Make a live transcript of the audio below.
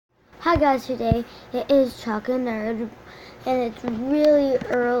Hi guys, today it is Chocolate Nerd, and it's really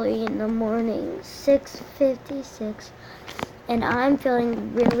early in the morning, 6:56, and I'm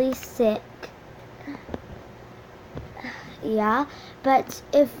feeling really sick. Yeah, but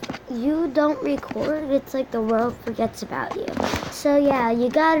if you don't record, it's like the world forgets about you. So yeah, you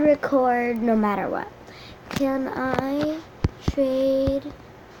gotta record no matter what. Can I trade?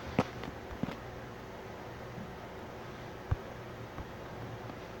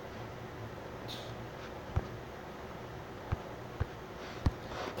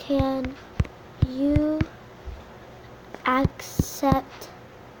 Can you accept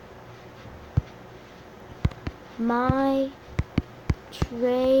my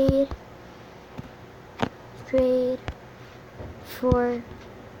trade for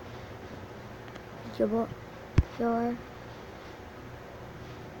your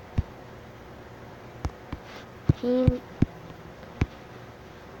pink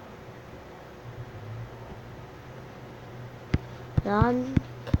non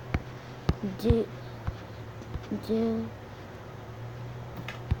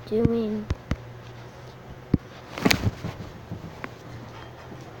doing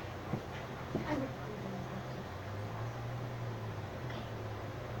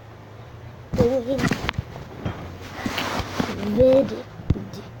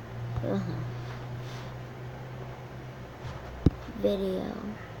video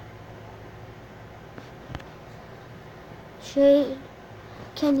trade.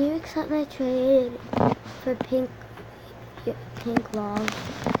 Can you accept my trade for pink long?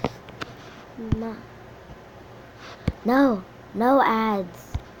 No ads.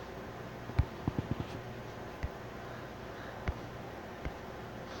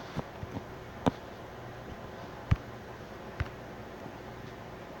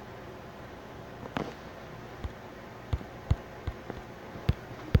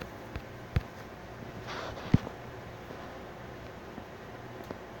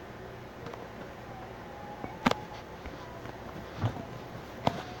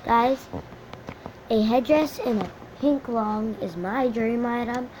 Guys, a headdress and a pink long is my dream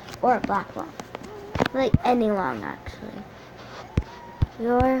item, or a black long. Like any long, actually.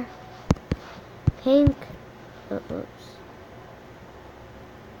 Your pink,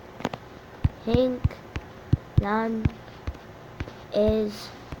 pink long is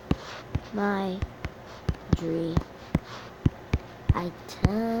my dream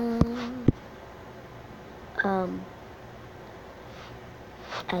item.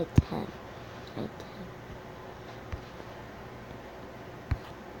 Item.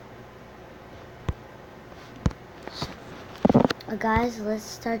 Guys, let's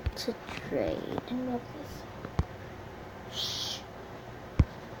start to trade. Shh.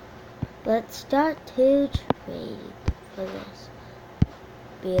 Let's start to trade for this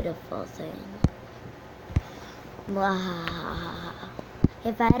beautiful thing. Wow.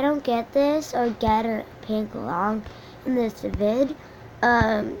 If I don't get this or get a pink long in this vid,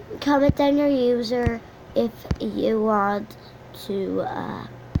 comment down your user if you want to,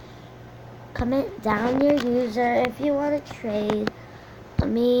 comment down your user if you want to trade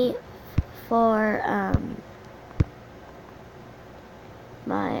me for,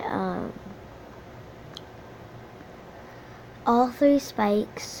 my, all 3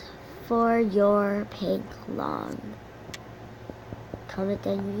 spikes for your pink long. Comment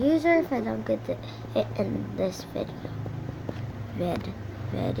down your user if I don't get it in this video.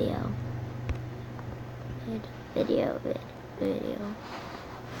 Video.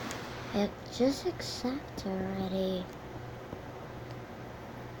 Just accept already.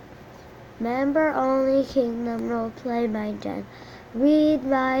 Member only Kingdom roleplay my gen. Read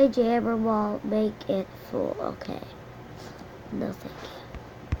my Jabberwall, make it full. Okay. No thank you.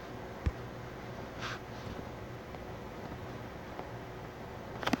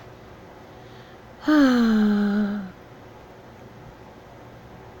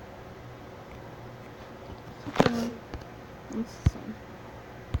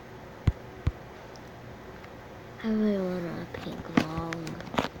 I really want a pink long.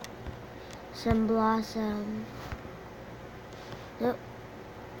 Some blossom. Nope.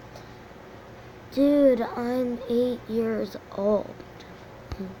 Dude, I'm 8 years old.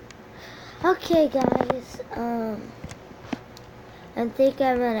 Okay, guys. I think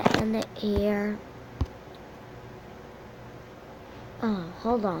I'm gonna end it here. Oh,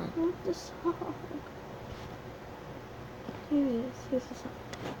 hold on. What's the song? Here it is. Here's the song.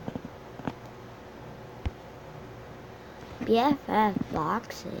 BFF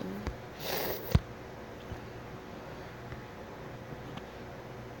boxing.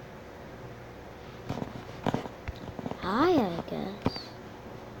 Hi, I guess.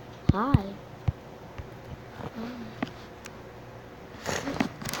 Hi.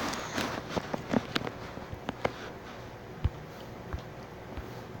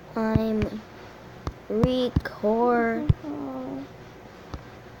 I'm recording.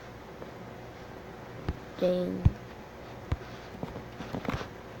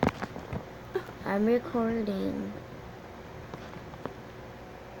 I'm recording.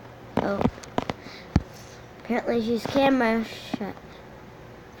 Oh. Apparently she's camera shut.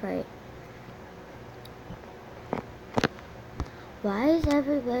 Right. Why is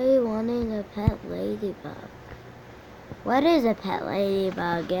everybody wanting a pet ladybug? What is a pet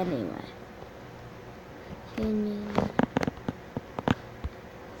ladybug anyway?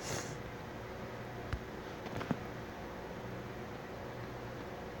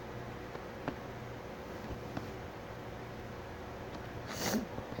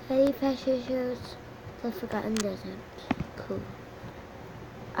 Hey, fashion shows. The Forgotten Desert. Cool.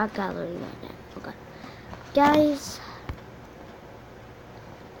 Our gallery right now. Okay. Guys,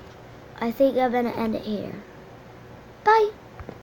 I think I'm gonna end it here. Bye.